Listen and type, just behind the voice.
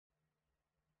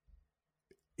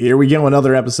Here we go,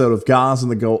 another episode of Guys on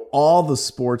the Go, all the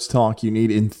sports talk you need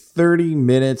in 30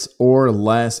 minutes or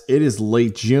less. It is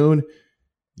late June.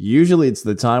 Usually it's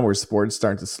the time where sports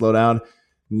start to slow down.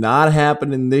 Not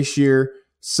happening this year.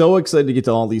 So excited to get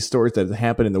to all these stories that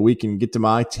happened in the week and get to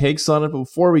my takes on it. But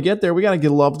before we get there, we got to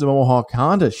give love to Mohawk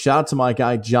Honda. Shout out to my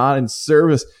guy, John in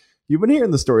service. You've been hearing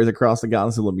the stories across the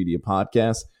Godzilla Media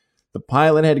podcast. The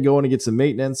pilot had to go in and get some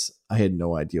maintenance. I had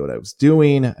no idea what I was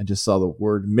doing. I just saw the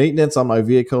word maintenance on my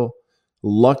vehicle.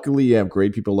 Luckily, you have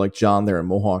great people like John there at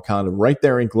Mohawk Honda right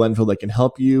there in Glenville that can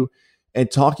help you and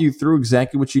talk you through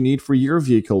exactly what you need for your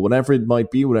vehicle, whatever it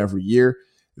might be, whatever year.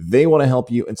 They want to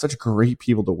help you, and such great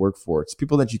people to work for. It's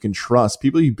people that you can trust,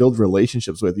 people you build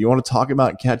relationships with. You want to talk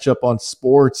about and catch up on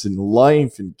sports and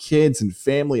life and kids and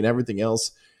family and everything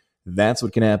else. That's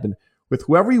what can happen with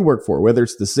whoever you work for, whether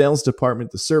it's the sales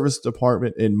department, the service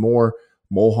department, and more.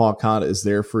 Mohawk Honda is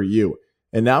there for you.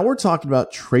 And now we're talking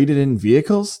about traded in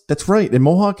vehicles. That's right. And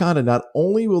Mohawk Honda, not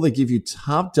only will they give you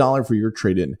top dollar for your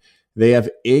trade-in, they have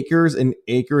acres and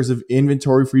acres of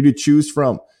inventory for you to choose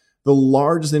from. The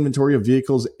largest inventory of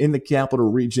vehicles in the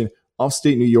capital region,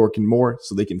 upstate New York, and more,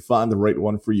 so they can find the right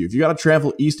one for you. If you got to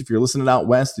travel east, if you're listening out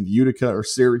west in Utica or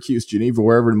Syracuse, Geneva,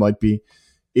 wherever it might be,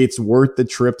 it's worth the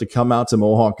trip to come out to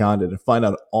Mohawk Honda to find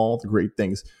out all the great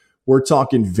things. We're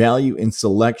talking value and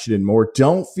selection and more.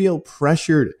 Don't feel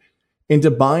pressured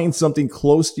into buying something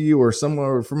close to you or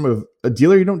somewhere from a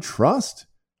dealer you don't trust.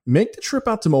 Make the trip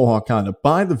out to Mohawk Honda.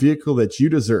 Buy the vehicle that you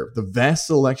deserve. The vast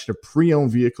selection of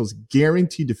pre-owned vehicles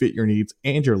guaranteed to fit your needs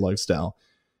and your lifestyle.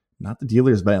 Not the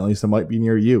dealers, but at least that might be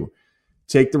near you.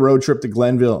 Take the road trip to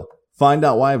Glenville. Find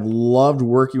out why I've loved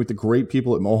working with the great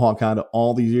people at Mohawk Honda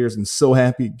all these years, and so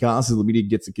happy Godzilla Media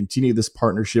gets to continue this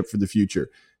partnership for the future.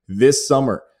 This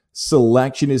summer,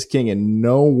 selection is king, and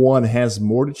no one has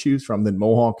more to choose from than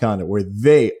Mohawk Honda, where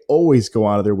they always go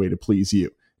out of their way to please you.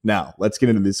 Now, let's get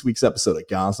into this week's episode of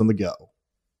Guys on the Go.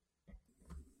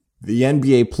 The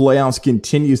NBA playoffs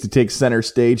continues to take center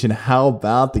stage, and how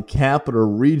about the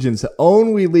Capital Region's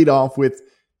own? We lead off with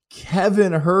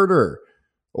Kevin Huerter,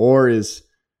 or is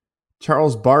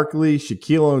Charles Barkley,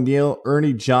 Shaquille O'Neal,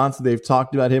 Ernie Johnson. They've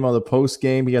talked about him on the post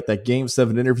game. He got that Game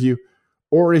 7 interview.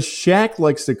 Or as Shaq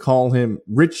likes to call him,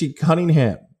 Richie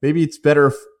Cunningham. Maybe it's better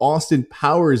if Austin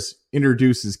Powers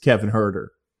introduces Kevin Huerter.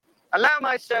 Allow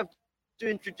myself to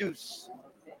introduce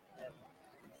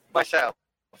myself.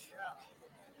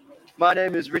 My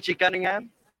name is Richie Cunningham,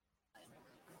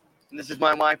 and this is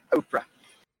my wife, Oprah.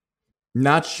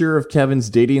 Not sure if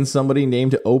Kevin's dating somebody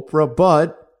named Oprah,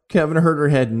 but Kevin Huerter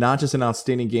had not just an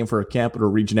outstanding game for a Capital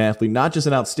Region athlete, not just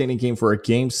an outstanding game for a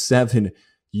Game 7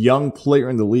 young player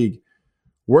in the league.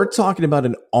 We're talking about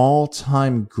an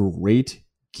all-time great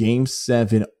Game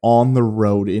 7 on the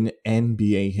road in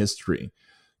NBA history.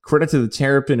 Credit to the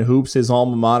Terrapin Hoops, his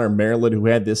alma mater, Maryland, who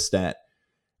had this stat.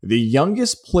 The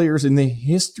youngest players in the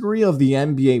history of the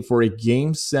NBA for a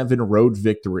Game 7 road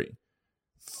victory.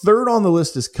 Third on the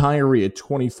list is Kyrie at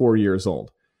 24 years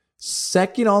old.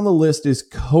 Second on the list is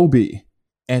Kobe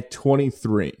at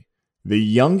 23. The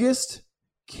youngest,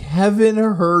 Kevin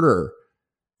Huerter.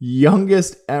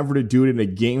 Youngest ever to do it in a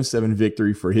Game 7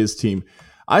 victory for his team.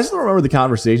 I still remember the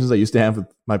conversations I used to have with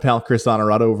my pal Chris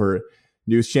Honorado over at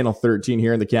News Channel 13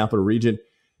 here in the Capital Region.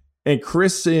 And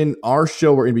Chris and our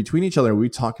show were in between each other, and we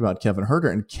talked about Kevin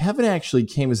Huerter. And Kevin actually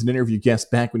came as an interview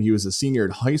guest back when he was a senior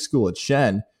at high school at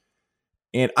Shen.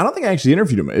 And I don't think I actually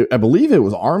interviewed him. I believe it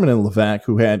was Armin and Levac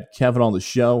who had Kevin on the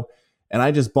show. And I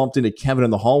just bumped into Kevin in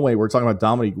the hallway. We're talking about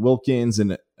Dominique Wilkins,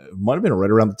 and it might have been right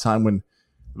around the time when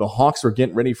the Hawks were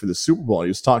getting ready for the Super Bowl. He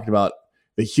was talking about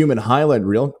the human highlight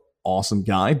reel. Awesome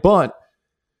guy. But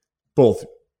both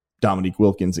Dominique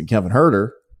Wilkins and Kevin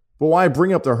Huerter. But why I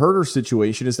bring up the Huerter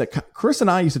situation is that Chris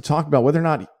and I used to talk about whether or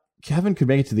not Kevin could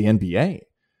make it to the NBA.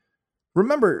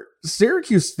 Remember,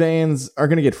 Syracuse fans are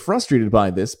going to get frustrated by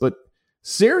this, but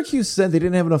Syracuse said they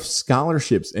didn't have enough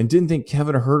scholarships and didn't think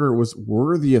Kevin Huerter was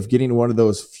worthy of getting one of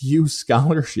those few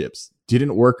scholarships.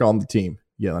 Didn't work on the team.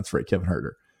 Yeah, that's right, Kevin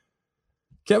Huerter.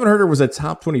 Kevin Huerter was a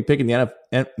top 20 pick in the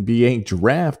NBA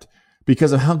draft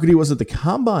because of how good he was at the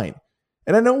combine.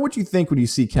 And I know what you think when you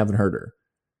see Kevin Huerter.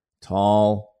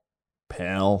 Tall,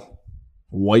 pale,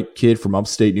 white kid from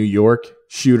upstate New York.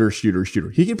 Shooter.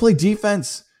 He can play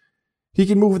defense. He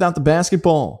can move without the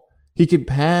basketball. He can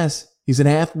pass. He's an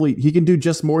athlete. He can do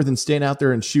just more than stand out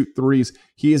there and shoot threes.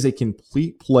 He is a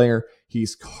complete player.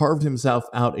 He's carved himself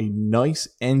out a nice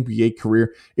NBA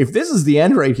career. If this is the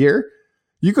end right here,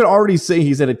 you could already say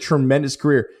he's had a tremendous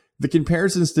career. The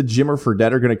comparisons to Jimmer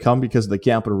Fredette are going to come because of the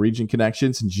Capital Region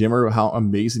connections and Jimmer, how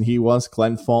amazing he was,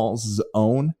 Glen Falls'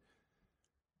 own.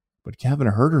 But Kevin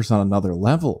Huerter's on another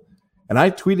level. And I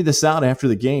tweeted this out after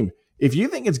the game. If you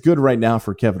think it's good right now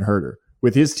for Kevin Huerter,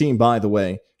 with his team, by the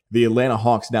way, the Atlanta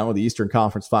Hawks now in the Eastern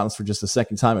Conference Finals for just the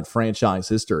second time in franchise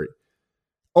history.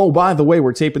 Oh, by the way,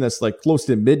 we're taping this like close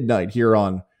to midnight here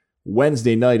on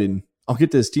Wednesday night, and I'll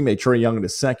get to his teammate Trae Young in a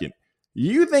second.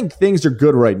 You think things are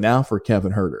good right now for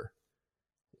Kevin Huerter?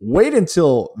 Wait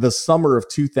until the summer of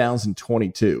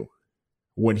 2022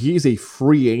 when he's a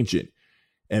free agent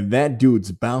and that dude's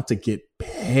about to get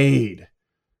paid.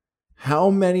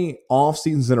 How many off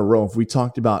seasons in a row have we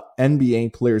talked about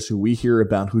NBA players who we hear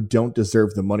about who don't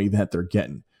deserve the money that they're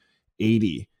getting?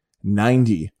 80,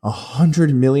 90,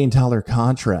 $100 million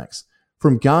contracts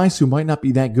from guys who might not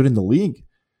be that good in the league.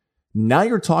 Now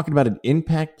you're talking about an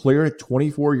impact player at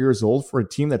 24 years old for a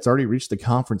team that's already reached the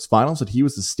conference finals, that he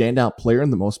was the standout player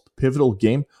in the most pivotal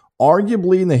game,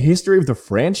 arguably in the history of the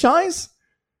franchise?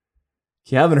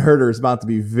 Kevin Huerter is about to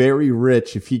be very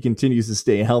rich if he continues to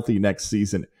stay healthy next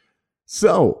season.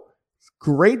 So,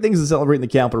 great things to celebrate in the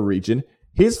Capital Region.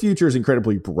 His future is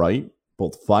incredibly bright,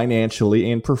 both financially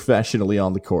and professionally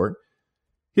on the court.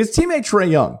 His teammate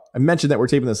Trae Young, I mentioned that we're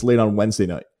taping this late on Wednesday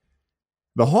night.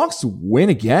 The Hawks win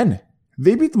again.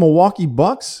 They beat the Milwaukee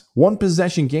Bucks. One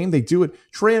possession game, they do it.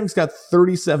 Trae Young's got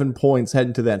 37 points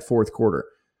heading to that fourth quarter.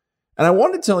 And I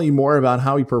wanted to tell you more about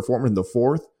how he performed in the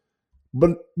fourth,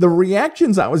 but the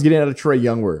reactions I was getting out of Trae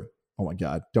Young were, oh my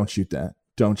God, don't shoot that.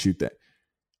 Don't shoot that.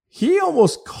 He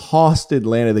almost cost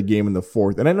Atlanta the game in the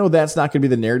fourth. And I know that's not going to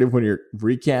be the narrative when you're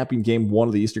recapping game one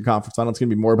of the Eastern Conference Final. It's going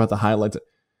to be more about the highlights.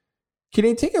 Can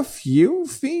he take a few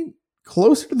feet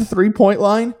closer to the three-point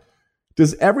line?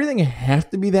 Does everything have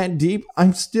to be that deep?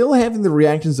 I'm still having the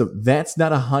reactions of that's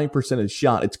not a high percentage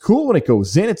shot. It's cool when it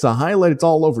goes in. It's a highlight. It's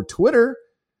all over Twitter.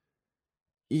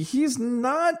 He's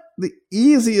not the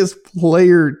easiest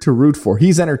player to root for.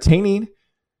 He's entertaining.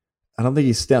 I don't think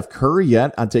he's Steph Curry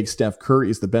yet. I'd take Steph Curry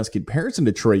as the best comparison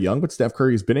to Trae Young, but Steph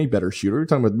Curry has been a better shooter. We're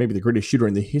talking about maybe the greatest shooter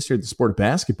in the history of the sport of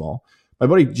basketball. My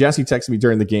buddy Jesse texted me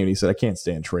during the game and he said, I can't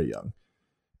stand Trae Young.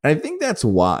 And I think that's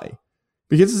why.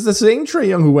 Because it's the same Trae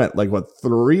Young who went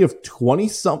 3 of 20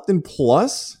 something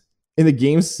plus in the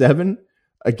game 7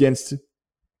 against,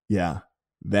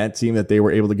 that team that they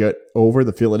were able to get over,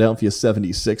 the Philadelphia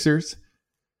 76ers.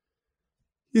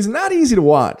 He's not easy to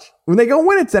watch. When they go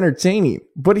win, it's entertaining.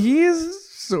 But he is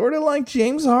sort of like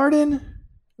James Harden,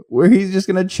 where he's just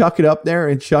going to chuck it up there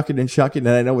and chuck it and chuck it. And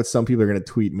I know what some people are going to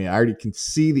tweet me. I already can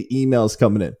see the emails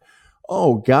coming in.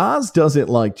 Oh, Gaz doesn't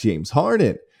like James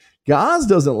Harden. Gaz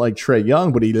doesn't like Trae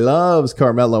Young, but he loves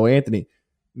Carmelo Anthony.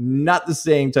 Not the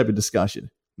same type of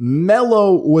discussion.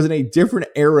 Melo was in a different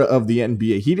era of the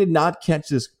NBA. He did not catch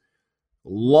this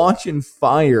launch and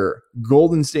fire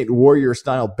Golden State Warrior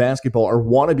style basketball or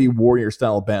wannabe Warrior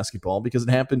style basketball because it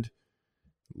happened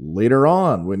later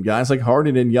on when guys like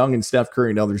Harden and Young and Steph Curry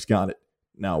and others got it.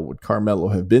 Now, would Carmelo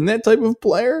have been that type of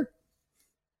player?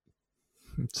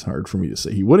 It's hard for me to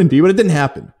say he wouldn't be, but it didn't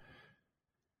happen.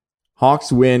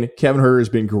 Hawks win. Kevin Huerter has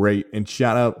been great, and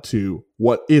shout out to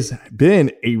what has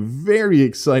been a very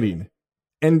exciting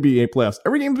NBA playoffs.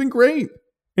 Every game's been great.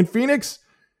 In Phoenix,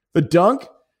 the dunk,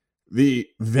 the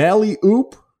Valley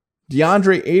Oop,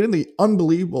 DeAndre Ayton, the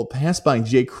unbelievable pass by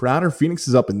Jay Crowder. Phoenix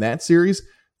is up in that series.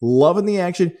 Loving the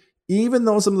action. Even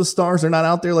though some of the stars are not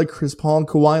out there like Chris Paul and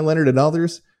Kawhi Leonard and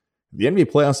others, the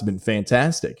NBA playoffs have been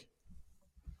fantastic.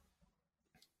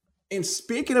 And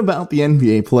speaking about the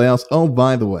NBA playoffs, oh,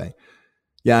 by the way,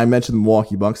 I mentioned the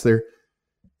Milwaukee Bucks there.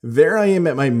 There I am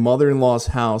at my mother-in-law's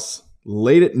house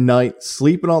late at night,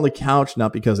 sleeping on the couch,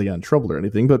 not because I got in trouble or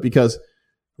anything, but because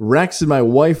Rex and my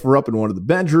wife were up in one of the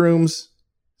bedrooms.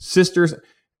 Sisters,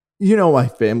 my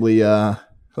family,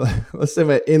 let's say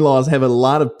my in-laws have a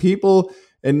lot of people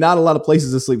and not a lot of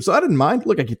places to sleep. So I didn't mind.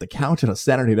 Look, I get the couch on a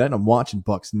Saturday night and I'm watching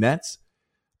Bucks Nets.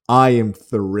 I am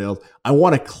thrilled. I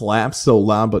want to clap so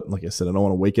loud, but like I said, I don't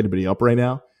want to wake anybody up right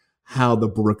now. How the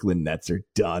Brooklyn Nets are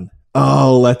done.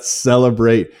 Oh, let's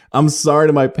celebrate. I'm sorry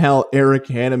to my pal Eric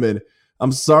Hanneman.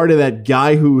 I'm sorry to that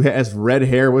guy who has red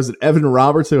hair. Was it Evan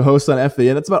Roberts who hosts on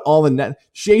FAN? That's about all the net.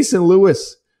 Jason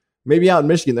Lewis, maybe out in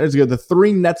Michigan. There's the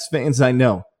 3 Nets fans I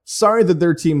know. Sorry that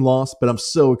their team lost, but I'm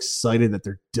so excited that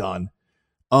they're done.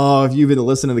 Oh, if you've been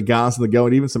listening to Gons on the Go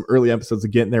and even some early episodes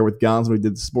of Getting There with Gons when we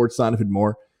did the sports side of it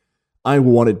more, I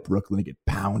wanted Brooklyn to get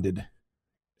pounded.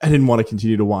 I didn't want to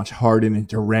continue to watch Harden and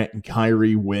Durant and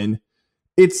Kyrie win.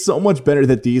 It's so much better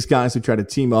that these guys who try to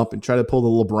team up and try to pull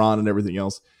the LeBron and everything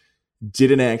else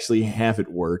didn't actually have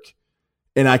it work.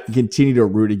 And I can continue to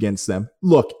root against them.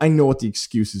 Look, I know what the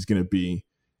excuse is going to be.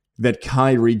 That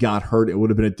Kyrie got hurt. It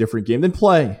would have been a different game. Then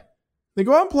play. Then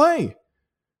go out and play.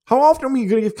 How often are we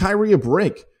going to give Kyrie a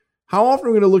break? How often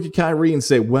are we going to look at Kyrie and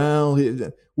say, well,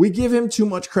 we give him too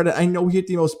much credit. I know he hit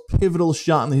the most pivotal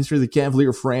shot in the history of the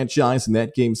Cavalier franchise in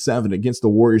that Game 7 against the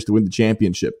Warriors to win the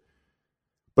championship.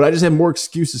 But I just have more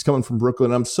excuses coming from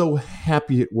Brooklyn. I'm so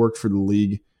happy it worked for the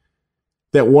league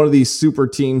that one of these super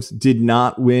teams did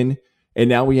not win. And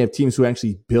now we have teams who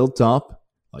actually built up,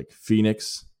 like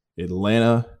Phoenix,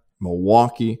 Atlanta,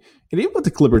 Milwaukee, and even put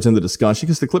the Clippers in the discussion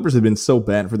because the Clippers have been so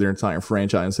bad for their entire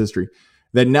franchise history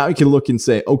that now you can look and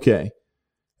say, okay,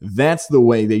 that's the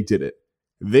way they did it.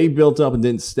 They built up and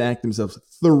didn't stack themselves.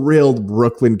 Thrilled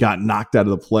Brooklyn got knocked out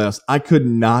of the playoffs. I could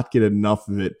not get enough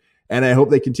of it. And I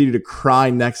hope they continue to cry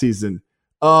next season.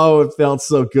 Oh, it felt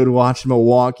so good watching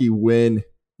Milwaukee win.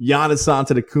 Giannis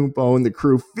Antetokounmpo and the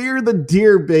crew. Fear the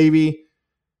deer, baby.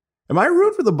 Am I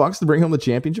rooting for the Bucks to bring home the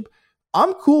championship?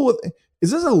 I'm cool with it.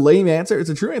 Is this a lame answer? It's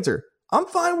a true answer. I'm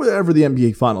fine with whatever the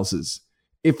NBA Finals is.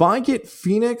 If I get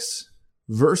Phoenix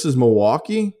versus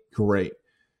Milwaukee, great.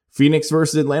 Phoenix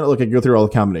versus Atlanta, look, I can go through all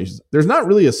the combinations. There's not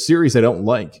really a series I don't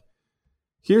like.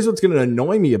 Here's what's going to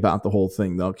annoy me about the whole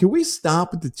thing, though. Can we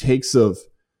stop with the takes of,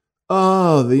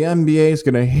 oh, the NBA is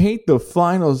going to hate the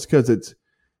finals because it's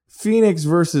Phoenix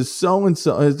versus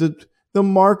so-and-so. The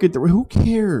market, who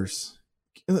cares?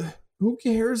 Who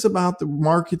cares about the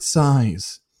market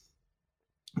size?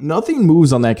 Nothing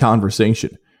moves on that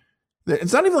conversation.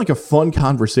 It's not even like a fun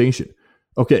conversation.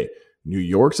 Okay, New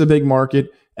York's a big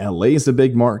market. LA's a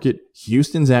big market.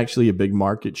 Houston's actually a big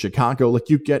market. Chicago, like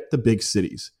you get the big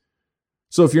cities.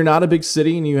 So if you're not a big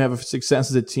city and you have a success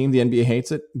as a team, the NBA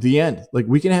hates it, the end. Like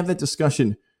we can have that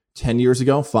discussion 10 years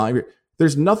ago, 5 years.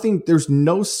 There's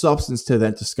no substance to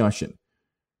that discussion.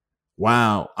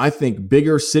 Wow, I think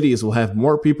bigger cities will have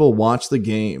more people watch the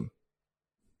game.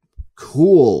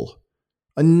 Cool.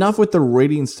 Enough with the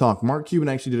ratings talk. Mark Cuban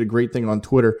actually did a great thing on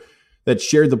Twitter that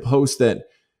shared the post that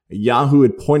Yahoo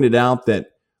had pointed out that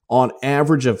on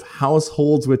average of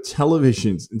households with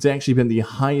televisions, it's actually been the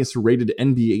highest rated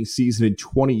NBA season in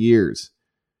 20 years.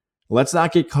 Let's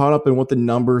not get caught up in what the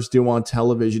numbers do on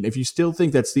television. If you still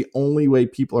think that's the only way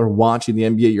people are watching the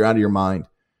NBA, you're out of your mind.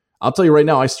 I'll tell you right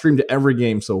now, I streamed every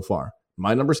game so far.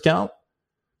 My numbers count.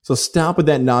 So stop with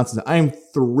that nonsense. I am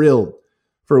thrilled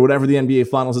for whatever the NBA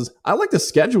Finals is. I like the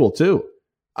schedule too.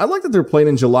 I like that they're playing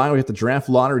in July. We have the draft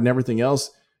lottery and everything else.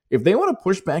 If they want to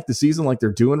push back the season like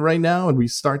they're doing right now and we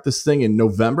start this thing in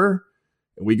November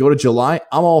and we go to July,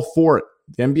 I'm all for it.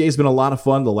 The NBA has been a lot of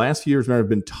fun. The last few years there have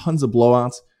been tons of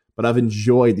blowouts, but I've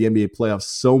enjoyed the NBA playoffs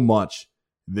so much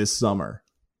this summer.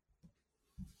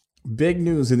 Big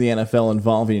news in the NFL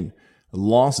involving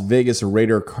Las Vegas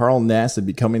Raider Carl Nassib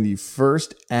becoming the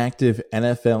first active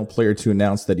NFL player to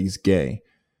announce that he's gay.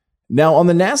 Now, on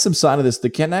the Nassib side of this, the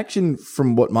connection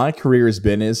from what my career has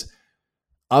been is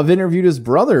I've interviewed his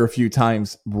brother a few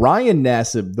times, Ryan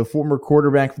Nassib, the former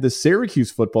quarterback for the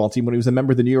Syracuse football team when he was a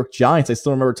member of the New York Giants. I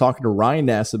still remember talking to Ryan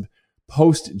Nassib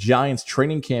post-Giants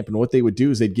training camp, and what they would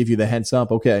do is they'd give you the heads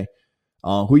up, okay, who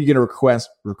are you going to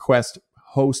request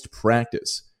host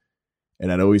practice?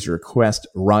 And I'd always request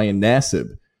Ryan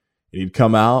Nassib. And he'd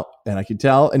come out, and I could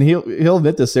tell, and he'll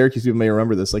admit this, Syracuse people may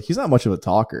remember this, like he's not much of a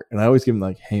talker. And I always give him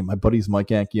like, hey, my buddy's Mike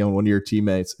Acchione, one of your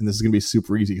teammates, and this is going to be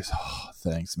super easy. He goes, oh,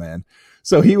 thanks, man.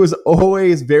 So he was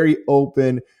always very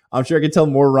open. I'm sure I could tell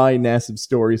more Ryan Nassib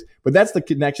stories, but that's the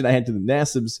connection I had to the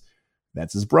Nassibs.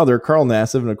 That's his brother, Carl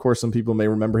Nassib. And of course, some people may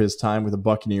remember his time with the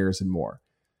Buccaneers and more.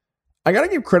 I got to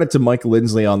give credit to Mike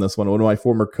Lindsley on this one of my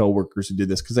former coworkers who did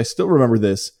this, because I still remember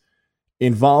this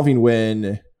involving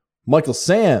when Michael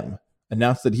Sam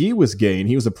announced that he was gay and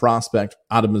he was a prospect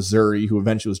out of Missouri who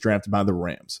eventually was drafted by the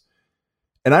Rams.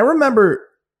 And I remember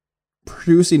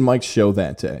producing Mike's show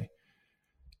that day.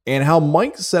 And how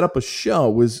Mike set up a show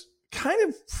was kind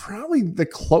of probably the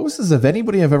closest of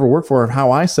anybody I've ever worked for of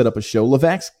how I set up a show.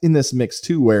 Levac's in this mix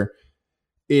too, where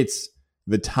it's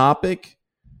the topic,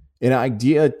 an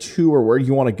idea to or where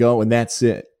you want to go, and that's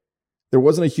it. There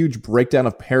wasn't a huge breakdown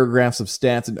of paragraphs of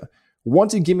stats. And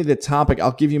once you give me the topic,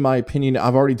 I'll give you my opinion.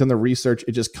 I've already done the research.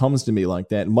 It just comes to me like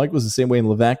that. And Mike was the same way, and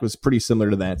Levac was pretty similar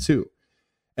to that too.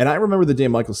 And I remember the day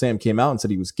Michael Sam came out and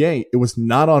said he was gay. It was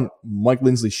not on Mike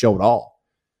Lindsley's show at all.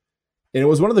 And it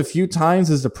was one of the few times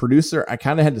as a producer, I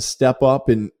kind of had to step up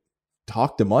and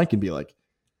talk to Mike and be like,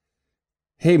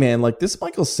 hey, man, like this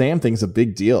Michael Sam thing's a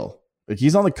big deal. Like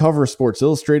he's on the cover of Sports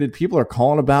Illustrated. People are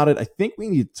calling about it. I think we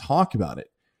need to talk about it.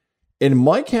 And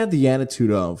Mike had the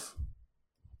attitude of,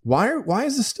 why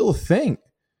is this still a thing?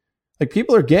 Like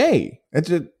people are gay. It's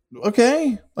just,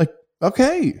 okay. Like,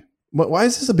 okay. Why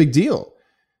is this a big deal?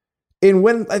 And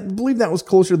when I believe that was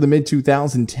closer to the mid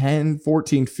 2010,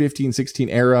 14, 15, 16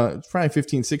 era, it's probably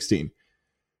 15, 16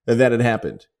 that had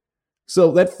happened. So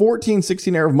that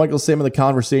 14-16 era of Michael Sam in the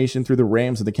conversation through the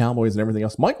Rams and the Cowboys and everything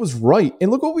else, Mike was right.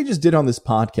 And look what we just did on this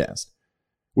podcast.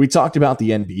 We talked about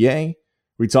the NBA.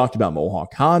 We talked about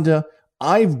Mohawk Honda.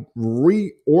 I've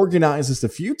reorganized this a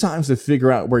few times to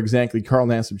figure out where exactly Carl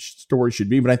Nassib's story should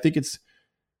be, but I think it's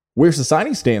where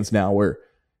society stands now, where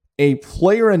a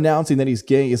player announcing that he's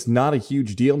gay is not a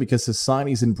huge deal because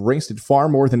society's embraced it far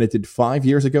more than it did 5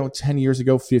 years ago, 10 years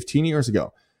ago, 15 years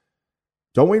ago.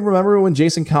 Don't we remember when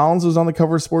Jason Collins was on the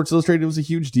cover of Sports Illustrated? It was a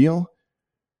huge deal.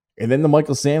 And then the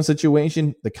Michael Sam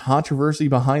situation, the controversy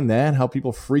behind that, how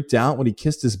people freaked out when he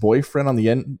kissed his boyfriend on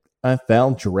the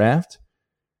NFL draft.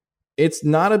 It's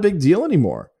not a big deal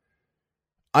anymore.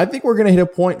 I think we're going to hit a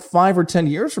point 5 or 10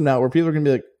 years from now where people are going to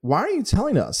be like, why are you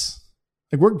telling us?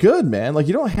 Like, we're good, man. Like,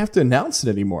 you don't have to announce it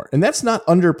anymore. And that's not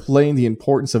underplaying the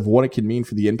importance of what it can mean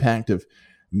for the impact of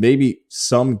maybe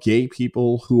some gay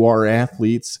people who are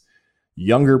athletes,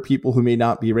 younger people who may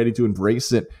not be ready to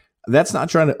embrace it. That's not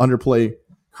trying to underplay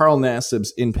Carl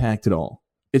Nassib's impact at all.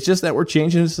 It's just that we're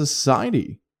changing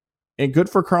society. And good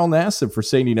for Carl Nassib for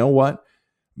saying, you know what?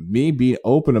 Me being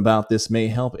open about this may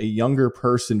help a younger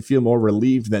person feel more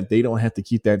relieved that they don't have to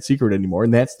keep that secret anymore.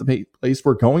 And that's the place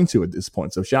we're going to at this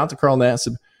point. So shout out to Carl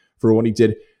Nassib for what he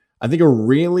did. I think a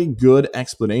really good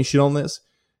explanation on this,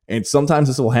 and sometimes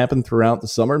this will happen throughout the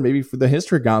summer, maybe for the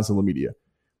history of Gonzalo media.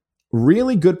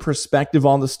 Really good perspective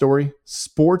on the story.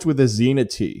 Sports with a Zena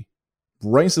T.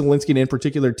 Bryce Zielinski, and in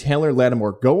particular, Taylor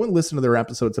Lattimore. Go and listen to their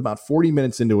episode. It's about 40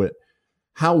 minutes into it.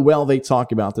 How well they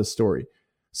talk about this story.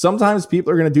 Sometimes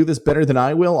people are going to do this better than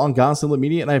I will on Gonzalo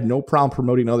Media, and I have no problem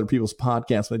promoting other people's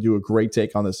podcasts when I do a great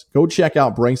take on this. Go check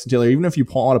out Bryce and Taylor. Even if you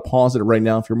want to pause it right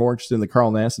now, if you're more interested in the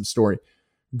Carl Nassib story,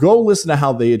 go listen to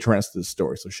how they address this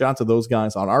story. So shout out to those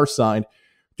guys on our side,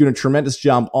 doing a tremendous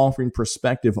job offering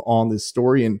perspective on this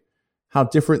story and how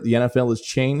different the NFL has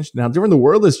changed and how different the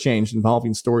world has changed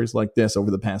involving stories like this over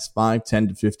the past 5, 10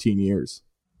 to 15 years.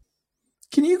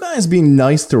 Can you guys be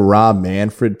nice to Rob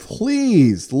Manfred?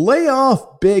 Please lay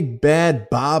off big bad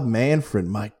Bob Manfred.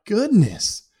 My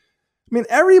goodness. I mean,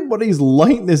 everybody's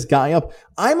lighting this guy up.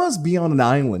 I must be on an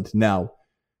island now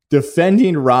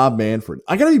defending Rob Manfred.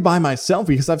 I got to be by myself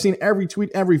because I've seen every tweet,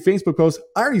 every Facebook post.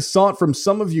 I already saw it from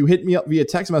some of you hit me up via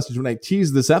text message when I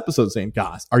teased this episode saying,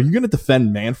 guys, are you going to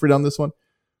defend Manfred on this one?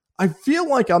 I feel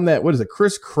like I'm that, what is it,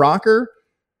 Chris Crocker?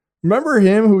 Remember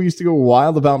him who used to go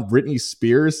wild about Britney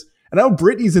Spears? And I know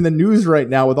Britney's in the news right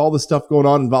now with all the stuff going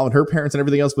on involving her parents and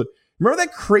everything else, but remember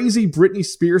that crazy Britney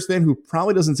Spears fan who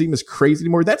probably doesn't seem as crazy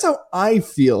anymore? That's how I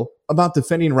feel about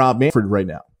defending Rob Manfred right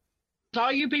now.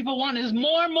 All you people want is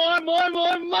more.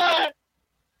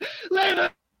 Leave her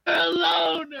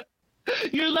alone.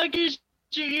 You're lucky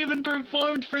she even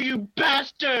performed for you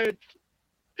bastards.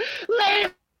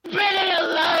 Leave Britney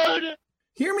alone.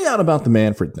 Hear me out about the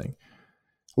Manfred thing.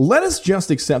 Let us just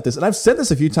accept this. And I've said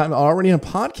this a few times already on a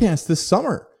podcast this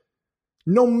summer.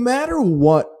 No matter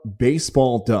what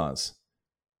baseball does,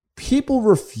 people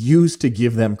refuse to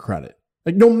give them credit.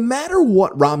 Like, no matter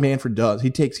what Rob Manfred does, he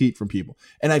takes heat from people.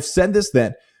 And I've said this,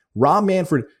 that Rob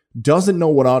Manfred doesn't know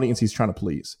what audience he's trying to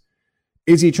please.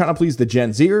 Is he trying to please the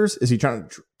Gen Zers? Is he trying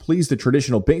to please the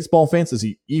traditional baseball fans? Does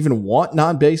he even want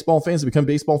non-baseball fans to become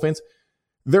baseball fans?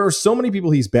 There are so many people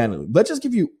he's battling. Let's just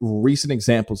give you recent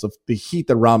examples of the heat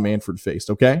that Rob Manfred faced,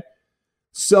 okay?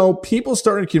 So people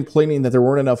started complaining that there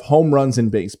weren't enough home runs in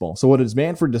baseball. So what does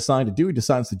Manfred decide to do? He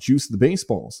decides to juice the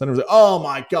baseballs. And it was like, oh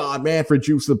my God, Manfred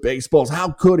juiced the baseballs. How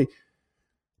could he?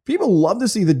 People love to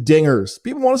see the dingers.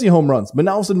 People want to see home runs. But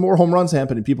now all of a sudden more home runs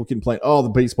happen and people complain, oh, the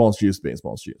baseball's juiced,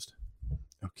 baseball's juiced.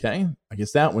 Okay, I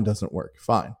guess that one doesn't work.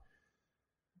 Fine.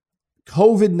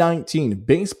 COVID-19,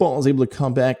 baseball is able to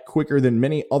come back quicker than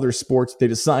many other sports. They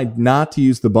decide not to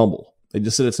use the bubble. They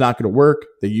just said it's not going to work.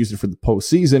 They used it for the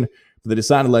postseason, but they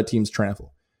decided to let teams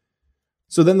travel.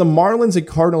 So then the Marlins and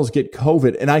Cardinals get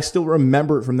COVID, and I still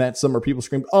remember it from that summer. People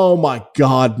screamed, oh my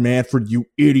God, Manfred, you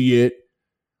idiot.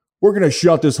 We're going to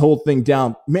shut this whole thing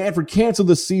down. Manfred, cancel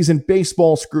the season.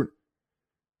 Baseball screwed.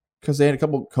 Because they had a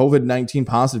couple COVID-19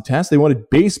 positive tests. They wanted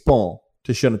baseball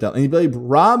to shut it down. And he blamed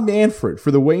Rob Manfred for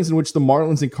the ways in which the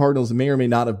Marlins and Cardinals may or may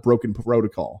not have broken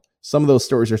protocol. Some of those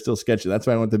stories are still sketchy. That's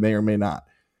why I went to may or may not.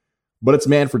 But it's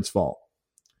Manfred's fault.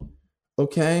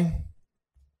 Okay.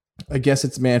 I guess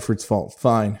it's Manfred's fault.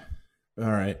 Fine.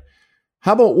 All right.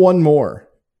 How about one more?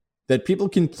 That people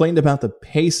complained about the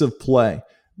pace of play.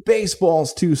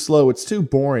 Baseball's too slow. It's too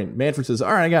boring. Manfred says,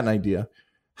 all right, I got an idea.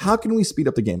 How can we speed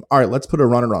up the game? All right, let's put a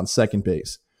runner on second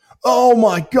base. Oh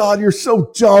my God, you're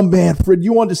so dumb, Manfred.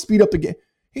 You want to speed up the game.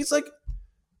 He's like,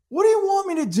 what do you want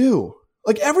me to do?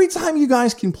 Like, every time you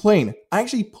guys complain, I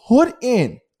actually put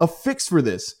in a fix for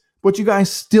this but you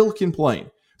guys still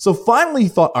complain. So finally he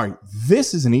thought, all right,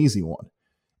 this is an easy one.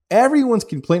 Everyone's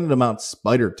complaining about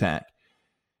spider tack.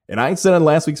 And I said on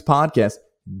last week's podcast,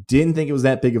 didn't think it was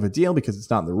that big of a deal because it's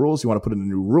not in the rules. You want to put in a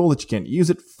new rule that you can't use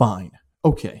it? Fine.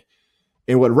 Okay.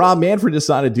 And what Rob Manfred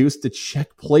decided to do is to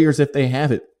check players if they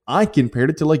have it. I compared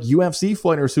it to like UFC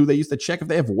fighters who they used to check if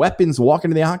they have weapons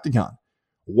walking into the octagon.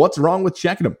 What's wrong with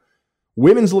checking them?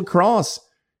 Women's lacrosse,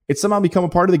 it's somehow become a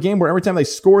part of the game where every time they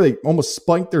score, they almost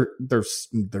spike their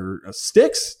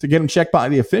sticks to get them checked by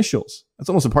the officials. That's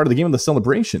almost a part of the game of the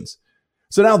celebrations.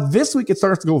 So now this week it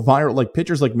starts to go viral, like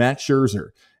pitchers like Max Scherzer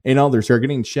and others are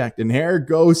getting checked. And here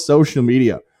goes social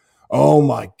media. Oh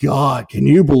my God, can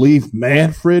you believe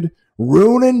Manfred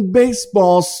ruining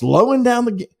baseball, slowing down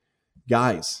the game?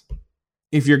 Guys,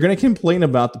 if you're going to complain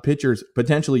about the pitchers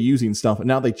potentially using stuff and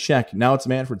now they check, now it's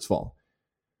Manfred's fault.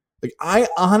 Like, I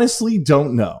honestly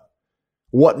don't know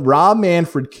what Rob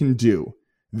Manfred can do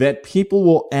that people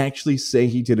will actually say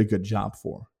he did a good job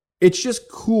for. It's just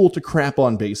cool to crap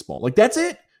on baseball. Like, that's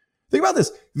it. Think about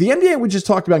this. The NBA we just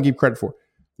talked about and gave credit for.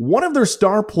 One of their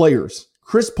star players,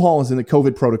 Chris Paul, is in the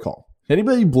COVID protocol.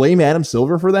 Anybody blame Adam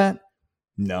Silver for that?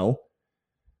 No.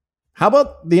 How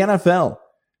about the NFL?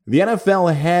 The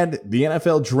NFL had the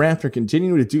NFL draft or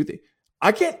continuing to do things.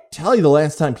 I can't tell you the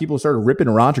last time people started ripping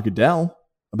Roger Goodell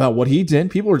about what he did.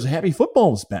 People were just happy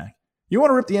football was back. You want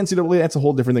to rip the NCAA, that's a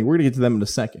whole different thing. We're going to get to them in a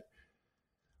second.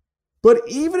 But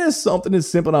even as something as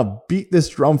simple, and I'll beat this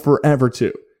drum forever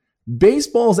too,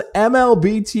 baseball's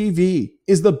MLB TV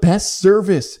is the best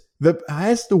service, the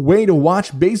best way to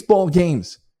watch baseball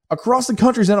games. Across the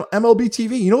country is MLB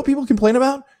TV. You know what people complain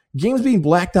about? Games being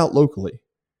blacked out locally.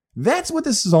 That's what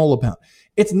this is all about.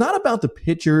 It's not about the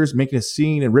pitchers making a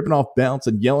scene and ripping off belts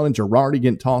and yelling at Girardi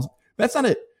getting tossed. That's not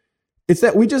it. It's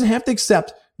that we just have to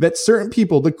accept that certain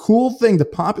people, the cool thing, the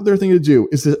popular thing to do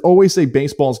is to always say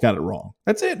baseball's got it wrong.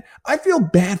 That's it. I feel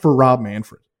bad for Rob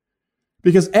Manfred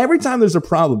because every time there's a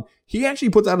problem, he actually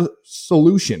puts out a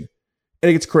solution and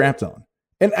it gets crapped on.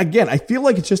 And again, I feel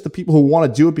like it's just the people who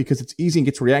want to do it because it's easy and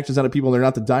gets reactions out of people and they're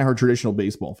not the diehard traditional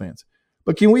baseball fans.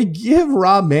 But can we give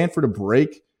Rob Manfred a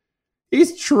break?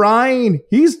 He's trying.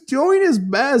 He's doing his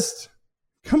best.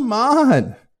 Come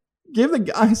on. Give the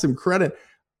guy some credit.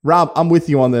 Rob, I'm with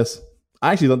you on this.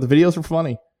 I actually thought the videos were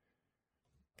funny.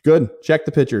 Good. Check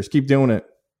the pictures. Keep doing it.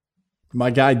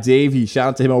 My guy Davey, shout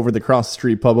out to him over at the Cross the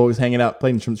Street Pub, always hanging out,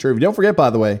 playing some trivia. Don't forget, by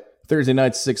the way, Thursday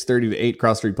nights, 6:30 to 8,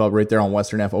 Cross Street Pub right there on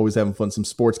Western Ave. Always having fun. Some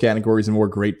sports categories and more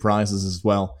great prizes as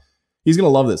well. He's going to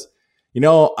love this. You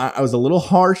know, I was a little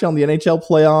harsh on the NHL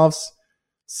playoffs,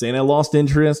 saying I lost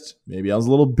interest. Maybe I was a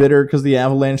little bitter because the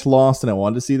Avalanche lost and I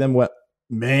wanted to see them wet.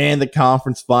 Man, the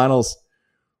conference finals.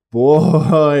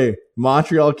 Boy,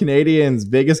 Montreal Canadiens,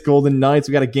 Vegas Golden Knights.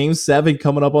 We got a Game 7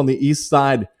 coming up on the east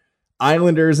side.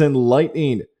 Islanders and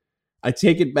Lightning. I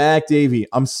take it back, Davey.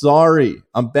 I'm sorry.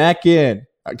 I'm back in.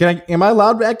 Am I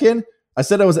allowed back in? I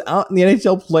said I was out in the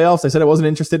NHL playoffs. I said I wasn't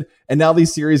interested. And now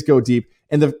these series go deep.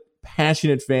 And the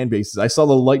passionate fan bases. I saw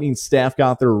the Lightning staff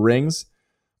got their rings.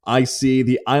 I see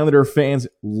the Islander fans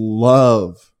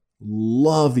love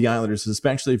the Islanders,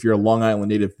 especially if you're a Long Island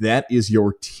native. That is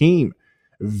your team.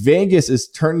 Vegas is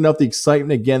turning up the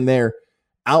excitement again there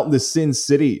out in the Sin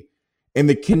City. And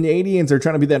the Canadians are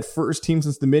trying to be that first team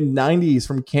since the mid-90s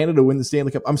from Canada to win the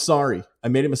Stanley Cup. I'm sorry. I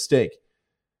made a mistake.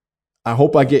 I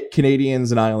hope I get Canadians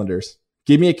and Islanders.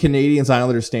 Give me a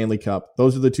Canadians-Islanders Stanley Cup.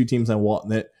 Those are the two teams I want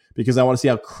in it because I want to see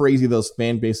how crazy those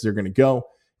fan bases are going to go.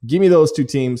 Give me those two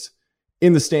teams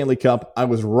in the Stanley Cup. I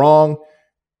was wrong.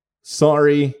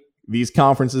 Sorry. These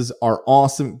conferences are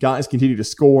awesome. Guys continue to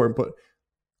score, but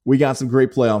we got some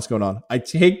great playoffs going on. I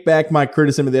take back my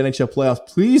criticism of the NHL playoffs.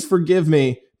 Please forgive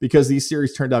me because these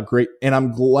series turned out great, and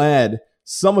I'm glad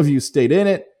some of you stayed in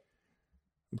it.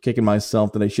 I'm kicking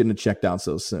myself that I shouldn't have checked out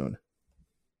so soon.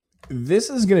 This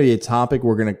is going to be a topic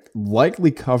we're going to likely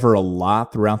cover a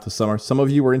lot throughout the summer. Some of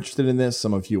you are interested in this.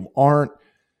 Some of you aren't.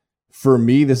 For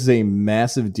me, this is a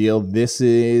massive deal. This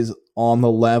is on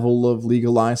the level of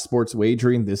legalized sports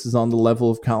wagering. This is on the level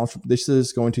of college. This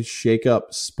is going to shake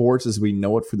up sports as we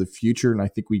know it for the future. And I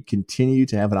think we continue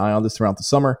to have an eye on this throughout the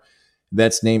summer.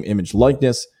 That's name, image,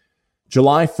 likeness.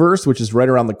 July 1st, which is right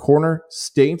around the corner,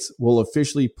 states will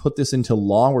officially put this into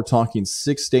law. We're talking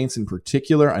 6 states in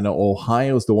particular. I know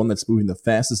Ohio is the one that's moving the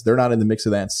fastest. They're not in the mix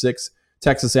of that 6.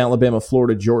 Texas, Alabama,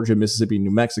 Florida, Georgia, Mississippi,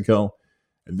 New Mexico.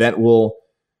 That will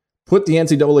put the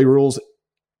NCAA rules,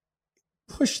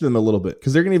 push them a little bit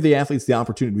because they're going to give the athletes the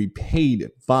opportunity to be paid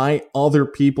by other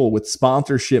people with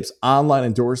sponsorships, online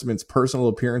endorsements, personal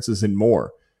appearances, and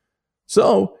more.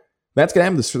 So that's going to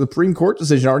happen. The Supreme Court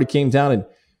decision already came down and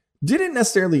didn't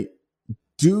necessarily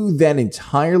do that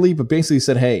entirely, but basically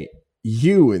said, hey,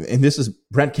 you, and this is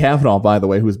Brett Kavanaugh, by the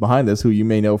way, who is behind this, who you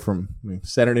may know from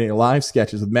Saturday Night Live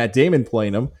sketches with Matt Damon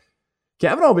playing him.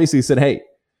 Kavanaugh basically said, hey,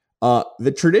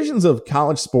 the traditions of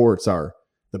college sports are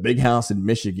the big house in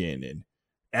Michigan and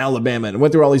Alabama, and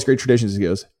went through all these great traditions. He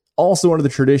goes, also one of the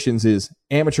traditions is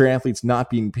amateur athletes not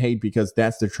being paid because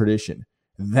that's the tradition.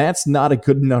 That's not a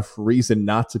good enough reason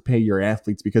not to pay your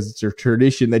athletes because it's a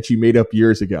tradition that you made up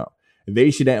years ago.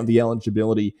 They should have the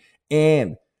eligibility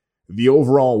and the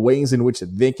overall ways in which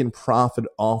they can profit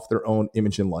off their own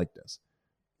image and likeness.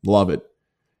 Love it.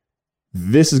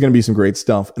 This is going to be some great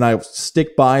stuff, and I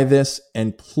stick by this,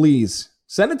 and please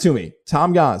send it to me.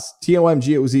 Tom Goz,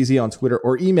 TOMGOZZ on Twitter,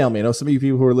 or email me. I know some of you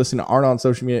people who are listening aren't on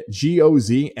social media,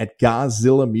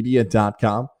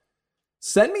 goz@GodzillaMedia.com.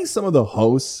 Send me some of the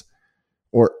hosts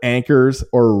or anchors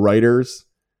or writers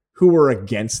who are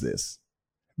against this.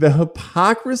 The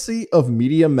hypocrisy of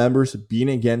media members being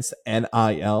against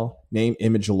NIL, name,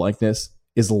 image, likeness,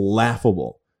 is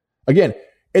laughable. Again,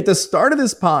 at the start of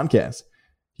this podcast,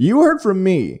 you heard from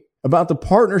me about the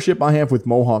partnership I have with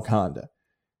Mohawk Honda.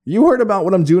 You heard about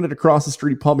what I'm doing at Across the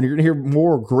Street Pub, and you're going to hear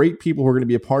more great people who are going to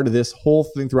be a part of this whole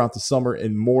thing throughout the summer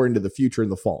and more into the future in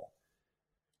the fall.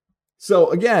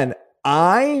 So again,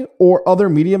 I or other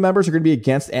media members are going to be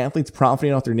against athletes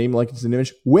profiting off their name, likeness, and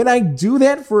image. When I do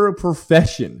that for a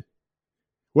profession,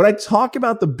 when I talk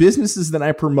about the businesses that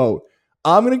I promote,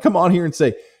 I'm going to come on here and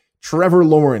say, Trevor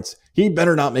Lawrence, he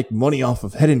better not make money off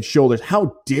of Head and Shoulders.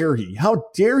 How dare he? How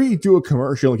dare he do a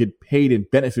commercial and get paid and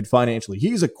benefit financially?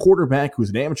 He's a quarterback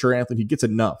who's an amateur athlete. He gets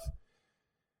enough.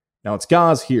 Now it's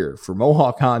Goz here for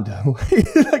Mohawk Honda.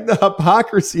 Like, the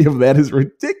hypocrisy of that is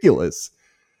ridiculous.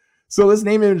 So this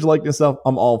name, image, likeness stuff,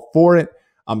 I'm all for it.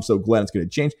 I'm so glad it's going to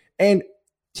change. And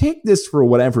take this for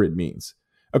whatever it means.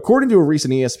 According to a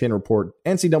recent ESPN report,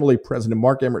 NCAA President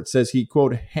Mark Emmert says he,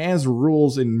 quote, has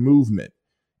rules in movement.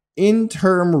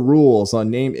 Interim rules on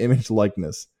name, image,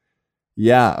 likeness.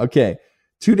 Yeah, okay.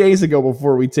 2 days ago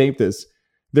before we taped this,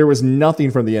 there was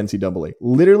nothing from the NCAA.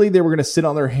 Literally, they were going to sit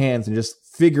on their hands and just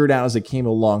figure it out as it came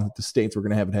along that the states were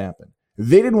going to have it happen.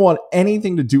 They didn't want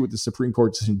anything to do with the Supreme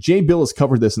Court decision. Jay Bilas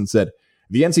covered this and said,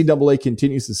 the NCAA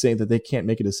continues to say that they can't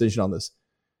make a decision on this.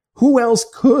 Who else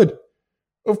could?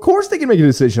 Of course they can make a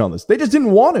decision on this. They just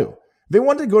didn't want to. They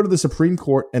wanted to go to the Supreme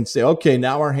Court and say, okay,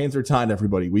 now our hands are tied,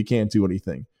 everybody. We can't do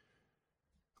anything.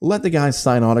 Let the guys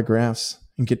sign autographs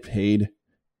and get paid.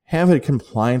 Have a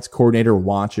compliance coordinator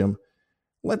watch him.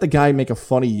 Let the guy make a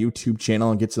funny YouTube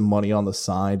channel and get some money on the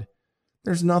side.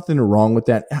 There's nothing wrong with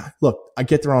that. Look, I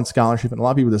get they're on scholarship, and a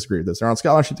lot of people disagree with this. They're on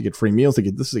scholarship to get free meals, to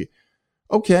get this.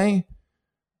 Okay,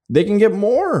 they can get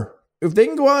more. If they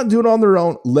can go out and do it on their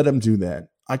own, let them do that.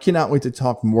 I cannot wait to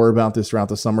talk more about this throughout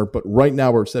the summer, but right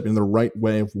now we're stepping in the right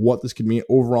way of what this could mean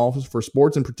overall for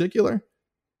sports in particular.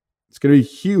 It's going to be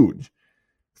huge.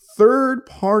 Third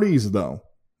parties, though,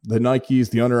 the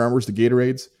Nikes, the Under Armours, the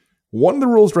Gatorades, one of the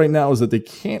rules right now is that they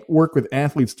can't work with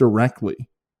athletes directly.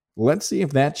 Let's see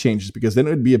if that changes, because then it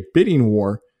would be a bidding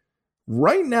war.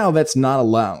 Right now, that's not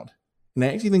allowed. And I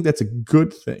actually think that's a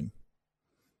good thing.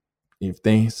 If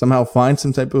they somehow find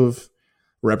some type of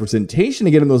representation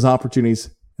to get in those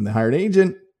opportunities and they hire an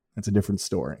agent, that's a different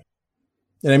story.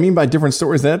 And I mean by different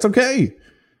stories, that's okay.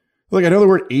 Like, I know the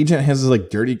word agent has this like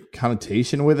dirty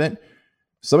connotation with it.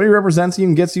 Somebody represents you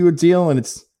and gets you a deal and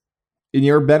it's in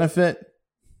your benefit.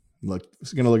 Look,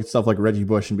 it's going to look at stuff like Reggie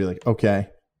Bush and be like, okay,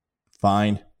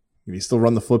 fine. Can you still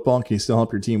run the football? Can you still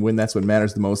help your team win? That's what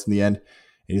matters the most in the end.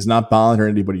 And he's not bothering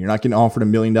anybody. You're not getting offered $1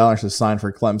 million to sign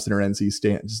for Clemson or NC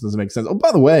State. It just doesn't make sense. Oh,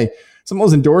 by the way, some of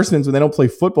those endorsements when they don't play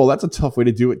football, that's a tough way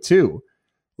to do it too.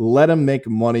 Let them make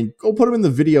money. Go put them in the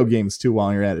video games too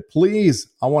while you're at it. Please,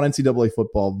 I want NCAA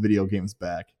football video games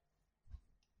back.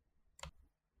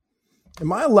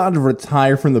 Am I allowed to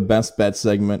retire from the best bet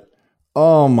segment?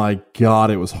 Oh my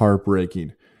God, it was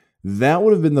heartbreaking. That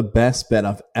would have been the best bet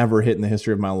I've ever hit in the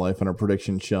history of my life on a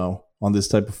prediction show on this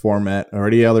type of format or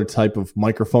any other type of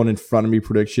microphone in front of me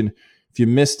prediction. If you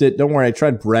missed it, don't worry. I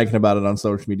tried bragging about it on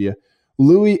social media.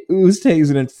 Louis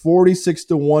Oosthuizen at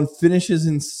 46-1 finishes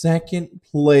in second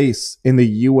place in the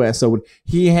U.S. Open.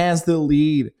 He has the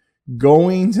lead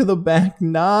going to the back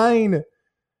nine.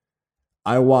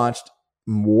 I watched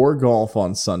more golf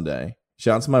on Sunday.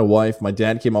 Shout out to my wife. My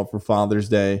dad came up for Father's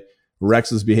Day.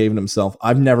 Rex was behaving himself.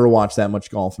 I've never watched that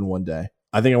much golf in one day.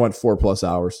 I think I went 4+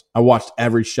 hours. I watched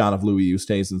every shot of Louis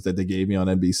Oosthuizen that they gave me on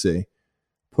NBC.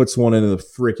 Puts one into the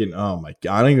freaking, oh my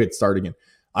God. I don't even get started again.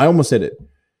 I almost hit it.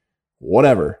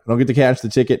 Whatever. I don't get to catch the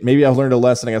ticket. Maybe I've learned a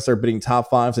lesson. I got to start bidding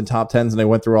top fives and top tens, and I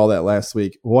went through all that last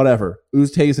week. Whatever.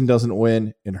 Oosthuizen doesn't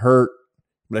win. It hurt.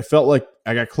 But I felt like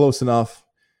I got close enough.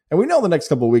 And we know the next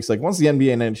couple of weeks, like once the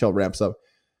NBA and NHL wraps up,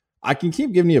 I can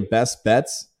keep giving you best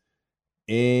bets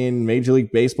in Major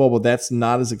League Baseball, but that's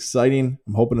not as exciting.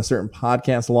 I'm hoping a certain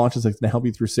podcast launches that's going to help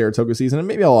you through Saratoga season, and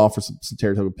maybe I'll offer some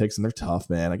Saratoga picks, and they're tough,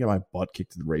 man. I got my butt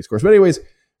kicked to the race course. But anyways,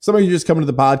 some of you just coming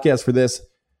to the podcast for this.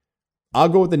 I'll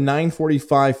go with the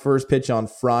 9:45 first pitch on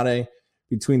Friday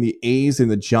between the A's and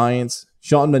the Giants.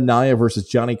 Sean Manaea versus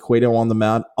Johnny Cueto on the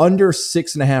mound. Under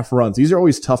 6.5 runs. These are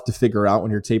always tough to figure out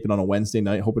when you're taping on a Wednesday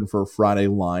night, hoping for a Friday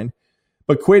line.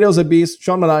 But Cueto's a beast.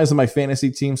 Sean Manaea is on my fantasy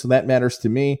team, so that matters to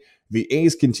me. The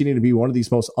A's continue to be one of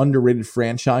these most underrated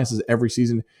franchises every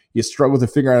season. You struggle to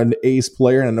figure out an A's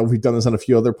player, and I know we've done this on a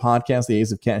few other podcasts. The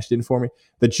A's have cashed in for me.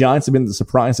 The Giants have been the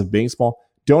surprise of baseball.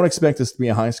 Don't expect this to be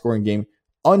a high-scoring game.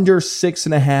 Under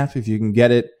 6.5 if you can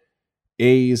get it.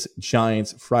 A's,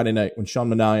 Giants, Friday night when Sean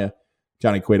Manaea,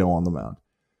 Johnny Cueto on the mound.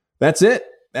 That's it.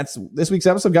 That's this week's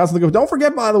episode, guys. Don't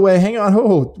forget, by the way, hang on,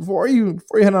 before you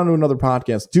head on to another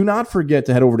podcast, do not forget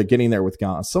to head over to Getting There with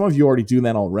Goss. Some of you already do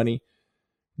that already.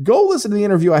 Go listen to the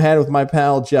interview I had with my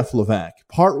pal Jeff Levac.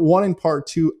 Part 1 and Part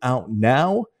 2 out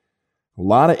now. A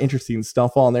lot of interesting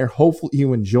stuff on there. Hopefully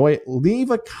you enjoy it.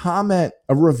 Leave a comment,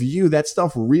 a review. That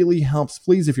stuff really helps.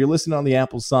 Please, if you're listening on the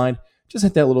Apple side, just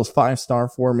hit that little 5-star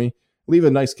for me. Leave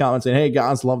a nice comment saying, hey,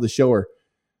 guys, love the show, or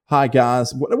hi,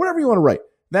 guys, whatever you want to write.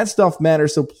 That stuff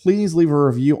matters, so please leave a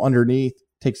review underneath.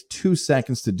 It takes 2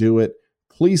 seconds to do it.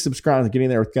 Please subscribe to Getting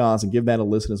There with Goss and give that a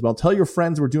listen as well. Tell your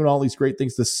friends we're doing all these great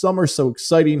things. The summer's so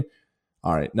exciting.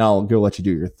 All right, now I'll go let you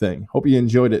do your thing. Hope you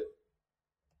enjoyed it.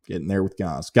 Getting There with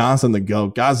Goss. Goss on the go.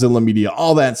 Godzilla Media.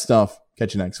 All that stuff.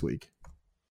 Catch you next week.